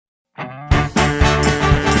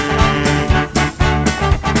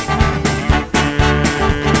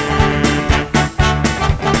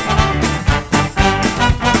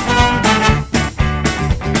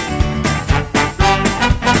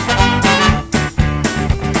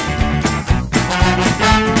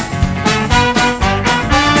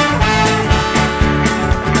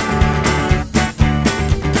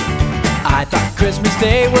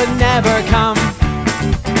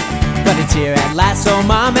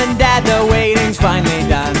Mom and Dad, the waiting's finally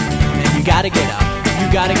done. And you gotta get up, you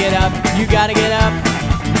gotta get up, you gotta get up.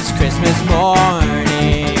 It's Christmas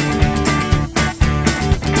morning.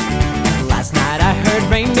 Last night I heard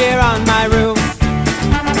reindeer on my roof.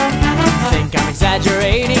 Think I'm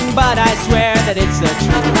exaggerating, but I swear that it's the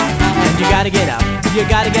truth. And you gotta get up, you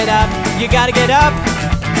gotta get up, you gotta get up.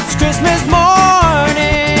 It's Christmas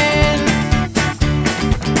morning.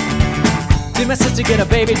 Did my sister get a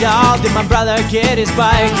baby doll? Did my brother get his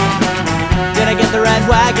bike? Did I get the red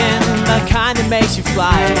wagon, the kind that makes you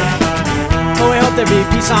fly? Oh, I hope there be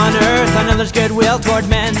peace on earth. I know there's goodwill toward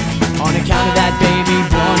men, on account of that baby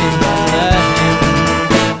born in Bethlehem.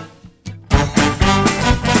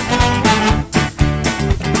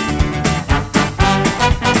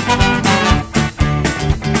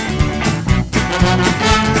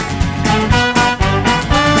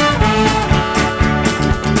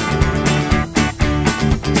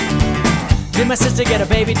 Did my sister get a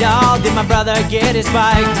baby doll? Did my brother get his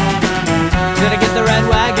bike? Did I get the red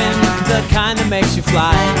wagon, the kind that makes you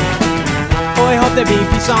fly? Oh, I hope there be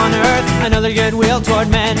peace on earth. I know there's goodwill toward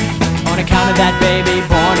men, on account of that baby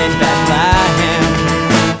born in Bethlehem.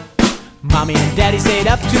 Mommy and Daddy stayed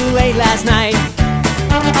up too late last night.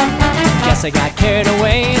 Guess I got carried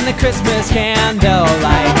away in the Christmas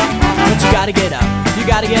candlelight. But you gotta get up, you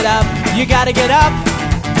gotta get up, you gotta get up.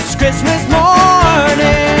 It's Christmas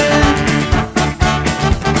morning.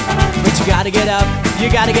 You gotta get up,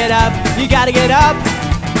 you gotta get up, you gotta get up.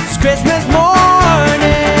 It's Christmas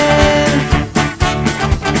morning.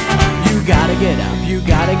 You gotta get up, you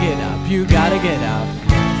gotta get up, you gotta get up.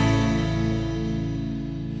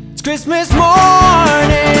 It's Christmas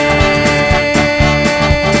morning.